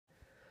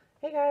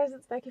Hey guys,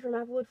 it's Becky from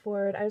Applewood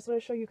Ford. I just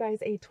want to show you guys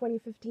a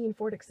 2015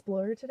 Ford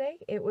Explorer today.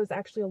 It was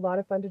actually a lot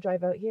of fun to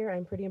drive out here.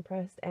 I'm pretty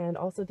impressed, and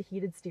also the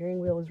heated steering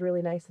wheel was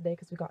really nice today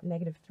because we got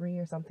 -3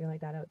 or something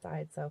like that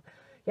outside. So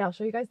yeah, I'll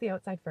show you guys the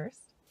outside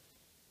first.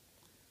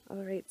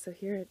 Alright, so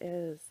here it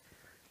is.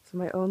 So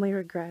my only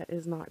regret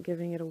is not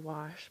giving it a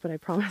wash, but I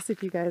promise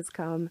if you guys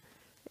come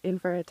in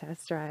for a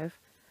test drive,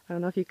 I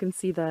don't know if you can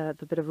see the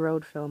bit of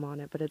road film on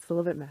it, but it's a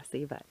little bit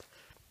messy, but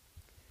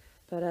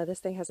this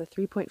thing has a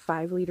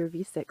 3.5 liter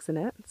V6 in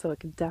it, so it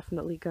can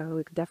definitely go,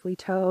 it can definitely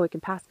tow, it can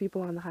pass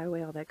people on the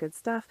highway, all that good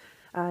stuff.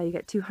 You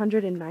get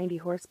 290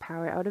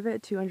 horsepower out of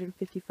it,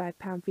 255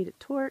 pound-feet of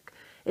torque.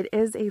 It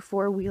is a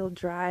four-wheel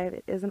drive,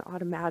 it is an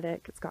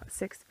automatic, it's got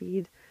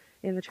 6-speed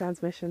in the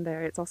transmission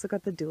there. It's also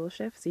got the dual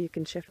shift, so you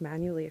can shift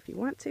manually if you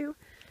want to.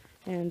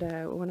 And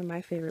one of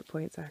my favorite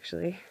points,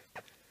 actually.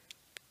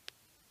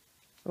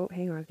 Oh,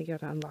 hang on, I think you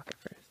have to unlock it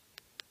first.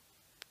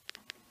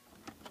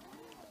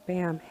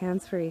 Bam,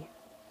 hands-free.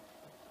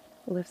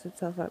 Lifts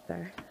itself up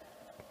there.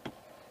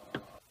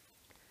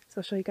 So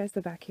I'll show you guys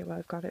the back here while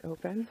I've got it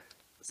open.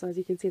 So as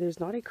you can see, there's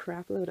not a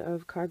crap load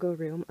of cargo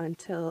room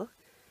until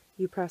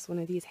you press one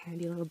of these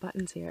handy little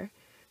buttons here.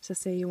 So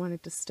say you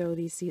wanted to stow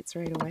these seats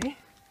right away.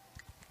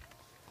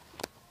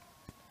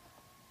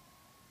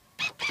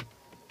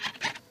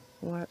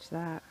 Watch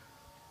that.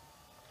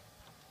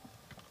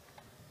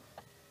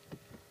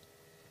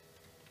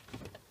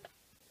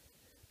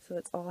 So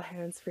it's all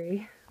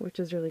hands-free,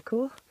 which is really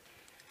cool.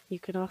 You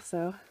can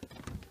also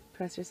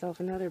press yourself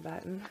another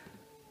button.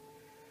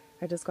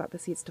 I just got the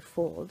seats to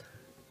fold.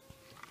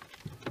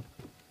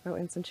 Oh,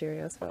 and some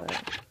Cheerios for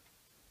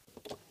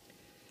it.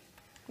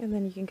 And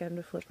then you can get them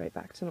to flip right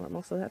back to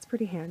normal, so that's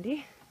pretty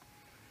handy.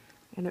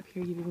 And up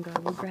here you've even got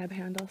a little grab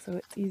handle, so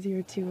it's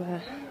easier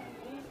to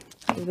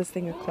give this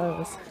thing a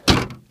close. So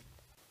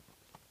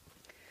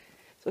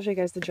I'll show you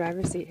guys the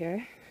driver's seat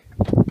here.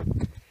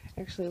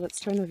 Actually, let's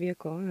turn the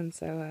vehicle on,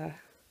 so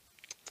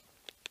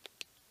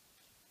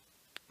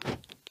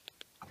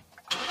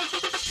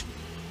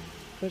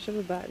push of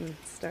a button,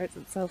 starts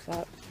itself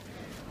up.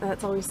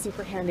 That's always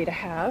super handy to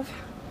have.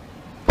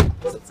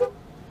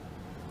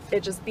 It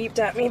just beeped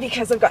at me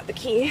because I've got the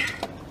key.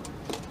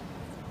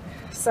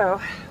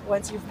 So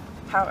once you've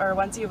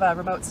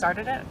remote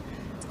started it,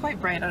 it's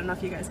quite bright. I don't know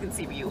if you guys can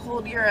see, but you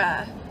hold your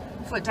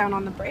foot down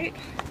on the brake,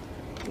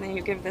 and then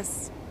you give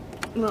this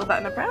little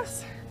button a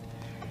press.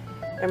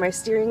 And my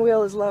steering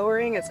wheel is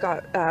lowering. It's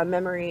got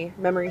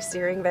memory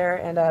steering there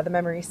and the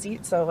memory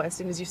seat. So as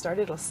soon as you start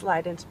it, it'll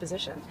slide into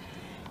position.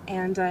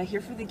 And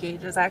here for the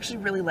gauges, I actually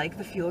really like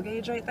the fuel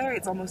gauge right there.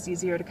 It's almost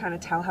easier to kind of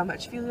tell how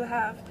much fuel you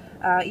have.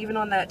 Even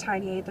on that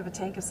tiny eighth of a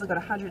tank, I've still got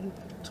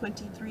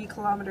 123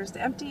 kilometers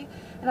to empty.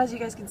 And as you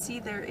guys can see,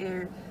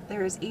 there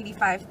is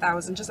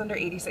 85,000, just under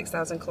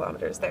 86,000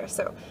 kilometers there.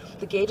 So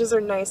the gauges are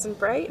nice and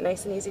bright,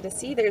 nice and easy to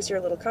see. There's your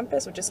little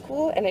compass, which is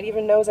cool. And it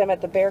even knows I'm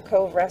at the Bear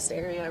Cove rest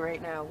area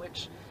right now,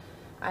 which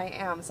I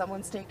am.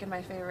 Someone's taken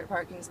my favorite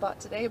parking spot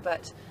today,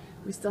 but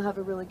we still have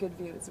a really good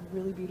view. It's a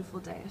really beautiful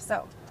day.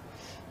 So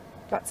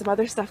got some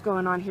other stuff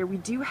going on here. We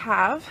do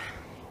have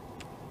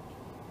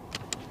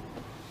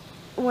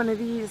one of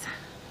these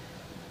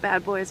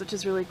bad boys, which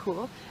is really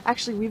cool.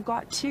 Actually, we've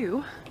got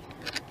two.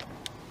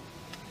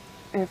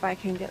 If I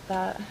can get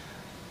that.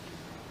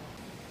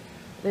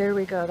 There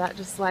we go. That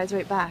just slides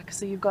right back.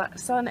 So you've got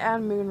sun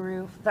and moon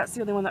roof. That's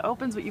the only one that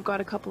opens, but you've got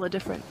a couple of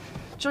different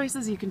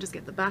choices. You can just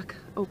get the back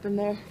open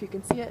there, if you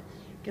can see it.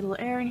 Get a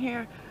little air in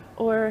here,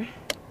 or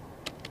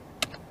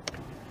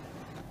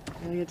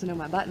I get to know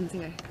my buttons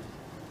here.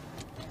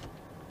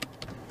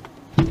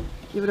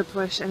 Give it a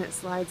push and it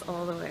slides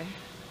all the way.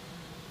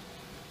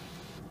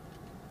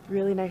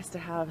 Really nice to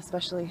have,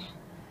 especially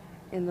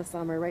in the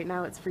summer. Right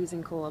now it's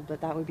freezing cold,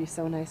 but that would be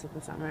so nice with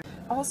the summer.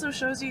 Also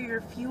shows you your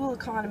fuel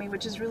economy,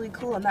 which is really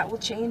cool, and that will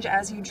change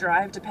as you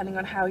drive depending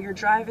on how you're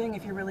driving.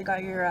 If you really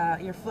got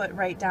your foot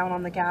right down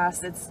on the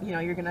gas, it's, you know,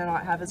 you're gonna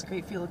not have as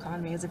great fuel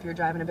economy as if you're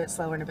driving a bit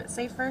slower and a bit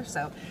safer.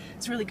 So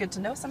it's really good to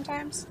know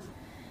sometimes.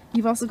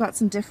 You've also got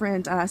some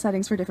different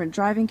settings for different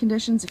driving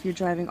conditions. If you're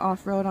driving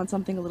off-road on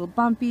something a little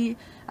bumpy,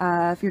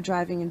 if you're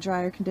driving in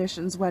drier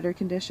conditions, wetter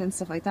conditions,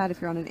 stuff like that.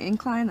 If you're on an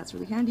incline, that's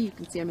really handy. You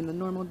can see I'm in the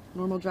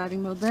normal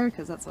driving mode there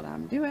because that's what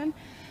I'm doing.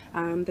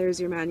 There's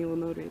your manual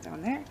mode right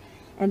down there.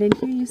 And in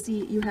here you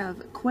see you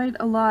have quite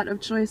a lot of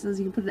choices.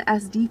 You can put an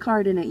SD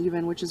card in it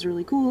even, which is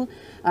really cool.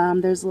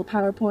 There's a little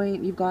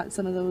PowerPoint. You've got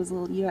some of those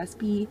little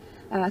USB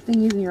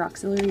thingies in your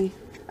auxiliary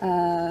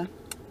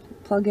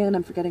plug-in.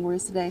 I'm forgetting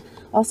words today.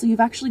 Also,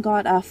 you've actually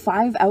got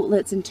 5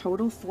 outlets in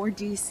total, 4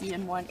 DC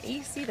and 1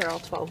 AC. They're all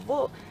 12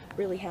 volt,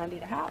 really handy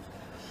to have.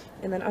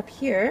 And then up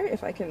here,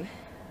 if I can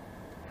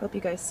help you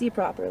guys see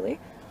properly,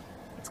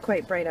 it's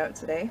quite bright out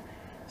today.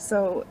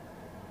 So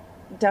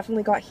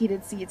definitely got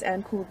heated seats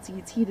and cooled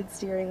seats, heated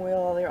steering wheel,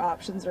 all their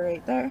options are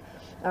right there.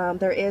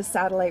 There is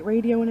satellite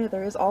radio in it.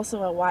 There is also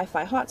a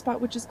Wi-Fi hotspot,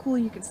 which is cool.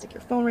 You can stick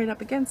your phone right up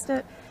against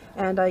it.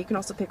 And you can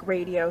also pick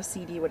radio,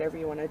 CD, whatever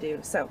you want to do.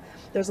 So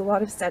there's a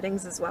lot of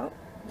settings as well.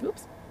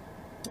 Oops.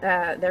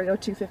 There we go,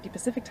 2:50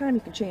 Pacific time.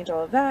 You can change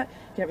all of that.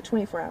 You can have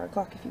a 24-hour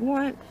clock if you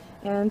want.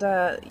 And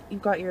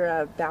you've got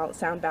your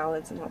sound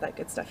balance and all that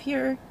good stuff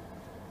here.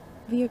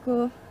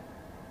 Vehicle.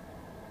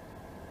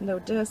 No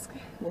disc.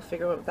 We'll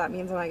figure out what that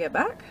means when I get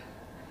back.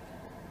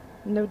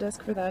 No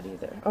disc for that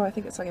either. Oh, I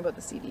think it's talking about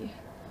the CD.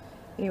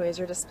 Anyways,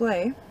 your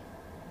display.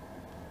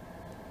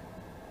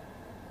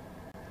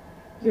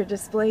 Your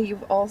display,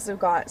 you've also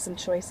got some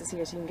choices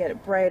here. So you can get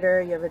it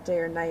brighter, you have a day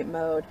or night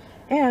mode,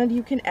 and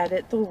you can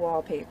edit the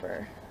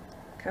wallpaper.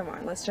 Come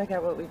on, let's check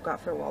out what we've got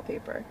for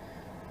wallpaper.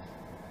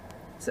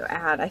 So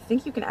add, I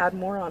think you can add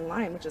more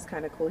online, which is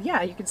kind of cool.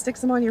 Yeah, you can stick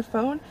some on your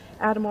phone,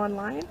 add them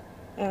online,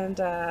 and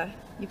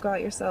you've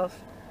got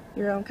yourself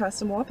your own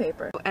custom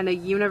wallpaper. And a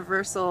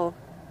universal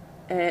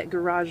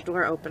garage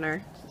door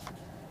opener.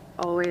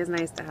 Always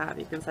nice to have.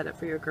 You can set it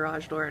for your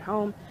garage door at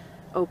home,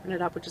 open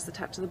it up with just a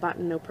touch of the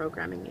button, no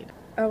programming needed.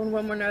 Oh, and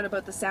one more note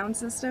about the sound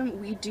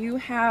system. We do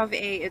have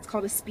it's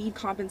called a speed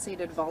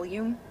compensated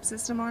volume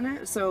system on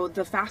it. So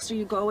the faster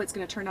you go, it's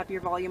going to turn up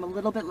your volume a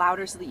little bit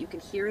louder so that you can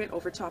hear it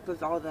over top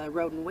of all the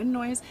road and wind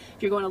noise.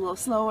 If you're going a little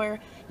slower,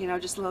 you know,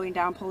 just slowing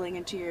down, pulling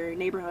into your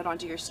neighborhood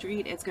onto your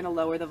street, it's going to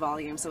lower the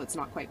volume so it's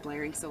not quite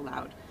blaring so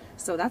loud.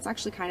 So that's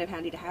actually kind of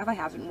handy to have. I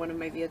have it in one of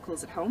my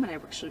vehicles at home and I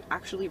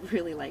actually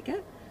really like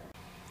it.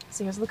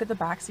 So here's a look at the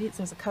back seats.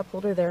 There's a cup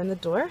holder there in the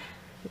door.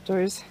 The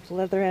door's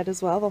leatherette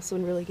as well, also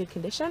in really good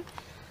condition.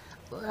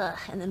 Ugh,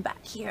 and then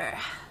back here,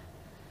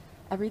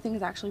 everything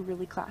is actually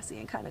really classy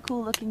and kind of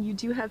cool looking. You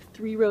do have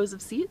 3 rows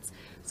of seats,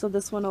 so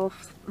this one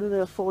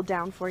will fold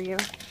down for you,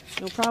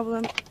 no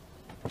problem.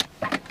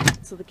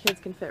 So the kids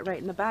can fit right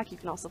in the back. You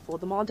can also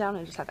fold them all down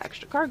and just have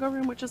extra cargo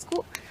room, which is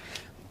cool.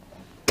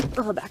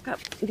 I'll back up.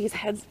 These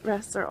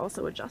headrests are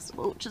also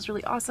adjustable, which is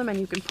really awesome, and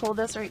you can pull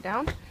this right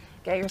down,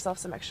 get yourself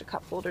some extra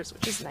cup holders,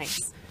 which is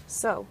nice.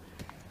 So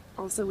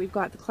also, we've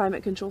got the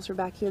climate controls for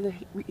back here.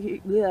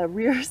 The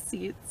rear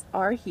seats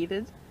are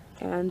heated,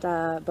 and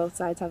both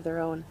sides have their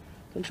own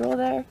control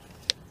there.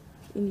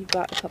 And you've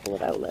got a couple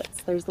of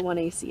outlets. There's the one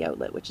AC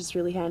outlet, which is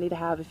really handy to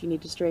have if you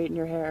need to straighten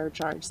your hair or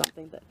charge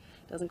something that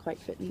doesn't quite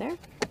fit in there.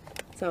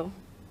 So,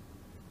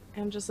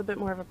 and just a bit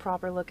more of a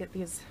proper look at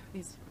these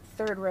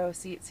 3rd row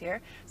seats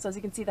here. So as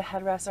you can see, the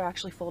headrests are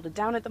actually folded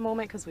down at the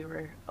moment because we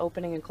were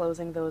opening and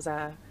closing those.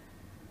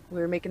 We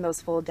were making those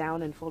fold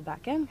down and fold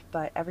back in,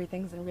 but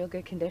everything's in real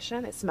good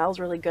condition. It smells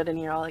really good in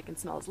here. All I can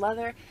smell is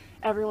leather.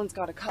 Everyone's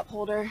got a cup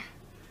holder,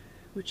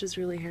 which is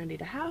really handy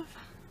to have.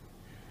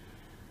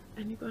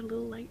 And you've got a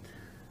little light,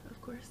 of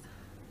course.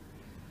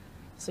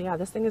 So yeah,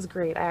 this thing is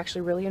great. I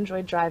actually really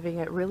enjoyed driving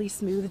it. Really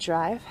smooth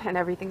drive, and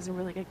everything's in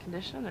really good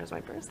condition. There's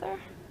my purse there.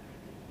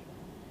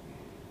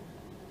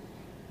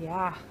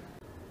 Yeah.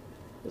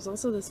 There's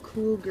also this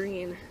cool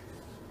green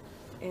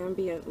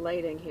ambient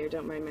lighting here.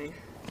 Don't mind my...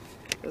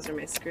 Those are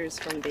my screws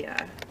from the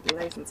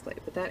license plate,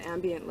 but that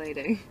ambient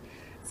lighting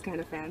is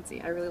kind of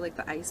fancy. I really like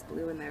the ice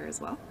blue in there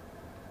as well.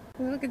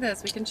 Look at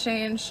this, we can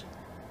change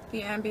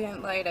the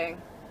ambient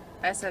lighting.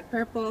 I said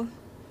purple,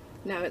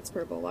 now it's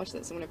purple. Watch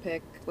this, I'm gonna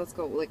pick, let's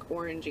go like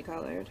orangey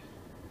colored.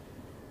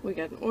 We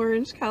got an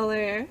orange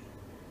color,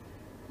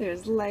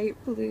 there's light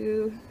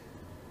blue,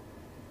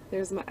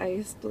 there's my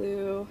ice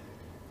blue.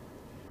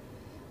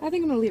 I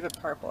think I'm gonna leave it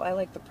purple. I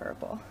like the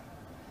purple.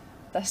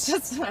 That's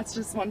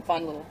just one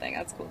fun little thing.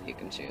 That's cool. You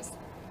can choose.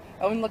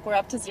 Oh, and look, we're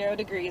up to 0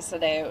 degrees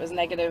today. It was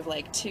negative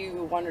like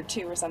 1 or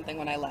 2 or something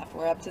when I left.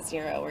 We're up to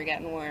 0. We're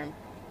getting warm.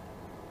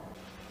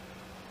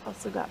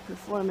 Also got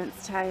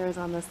performance tires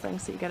on this thing,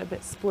 so you get a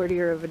bit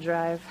sportier of a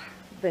drive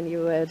than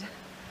you would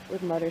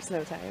with mud or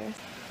snow tires.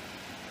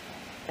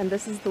 And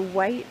this is the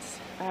white,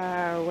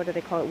 what do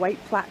they call it?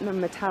 White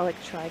platinum metallic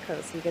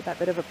tricoat. So you get that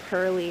bit of a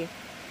pearly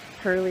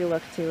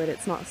look to it.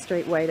 It's not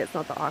straight white. It's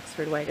not the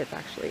Oxford white. It's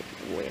actually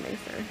way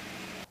nicer.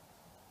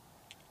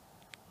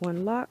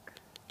 1 lock,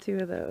 2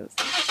 of those.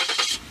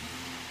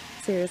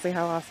 Seriously,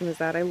 how awesome is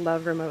that? I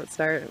love remote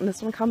start, and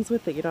this one comes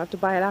with it. You don't have to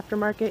buy it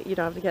aftermarket, you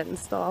don't have to get it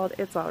installed,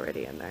 it's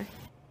already in there.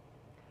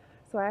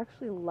 So I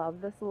actually love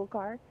this little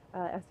car,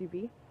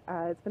 SUV.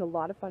 It's been a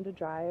lot of fun to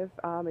drive.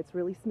 It's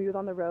really smooth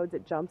on the roads,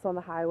 it jumps on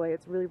the highway,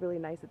 it's really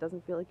nice. It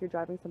doesn't feel like you're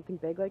driving something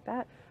big like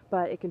that,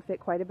 but it can fit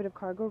quite a bit of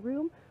cargo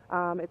room.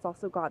 It's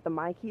also got the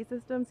My Key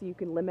system, so you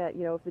can limit,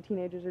 you know, if the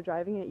teenagers are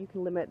driving it, you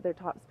can limit their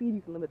top speed,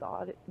 you can limit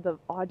the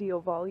audio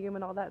volume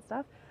and all that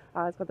stuff.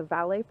 It's got the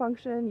valet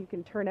function. You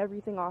can turn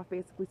everything off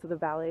basically so the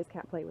valets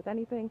can't play with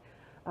anything.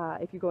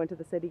 If you go into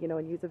the city, you know,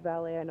 and use a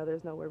valet, I know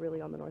there's nowhere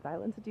really on the North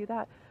Island to do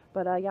that.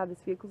 But yeah, this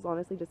vehicle is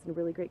honestly just in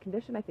really great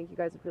condition. I think you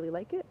guys would really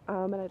like it,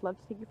 and I'd love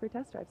to take you for a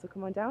test drive. So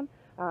come on down,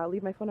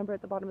 leave my phone number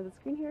at the bottom of the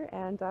screen here,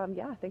 and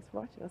yeah, thanks for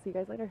watching. I'll see you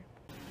guys later.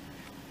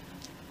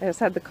 I just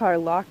had the car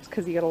locked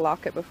because you gotta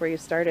lock it before you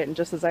start it, and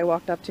just as I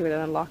walked up to it, it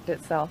unlocked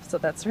itself, so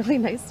that's really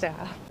nice to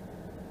have.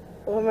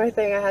 One more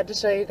thing, I had to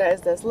show you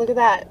guys this. Look at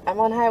that. I'm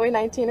on Highway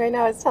 19 right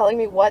now. It's telling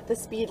me what the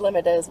speed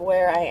limit is,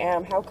 where I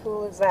am. How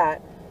cool is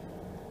that?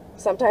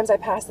 Sometimes I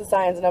pass the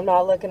signs and I'm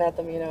not looking at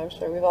them, you know, I'm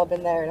sure we've all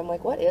been there, and I'm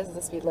like, what is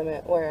the speed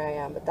limit where I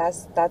am? But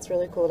that's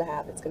really cool to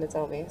have. It's going to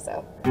tell me,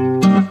 so.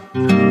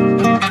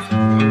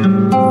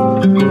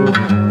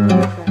 you.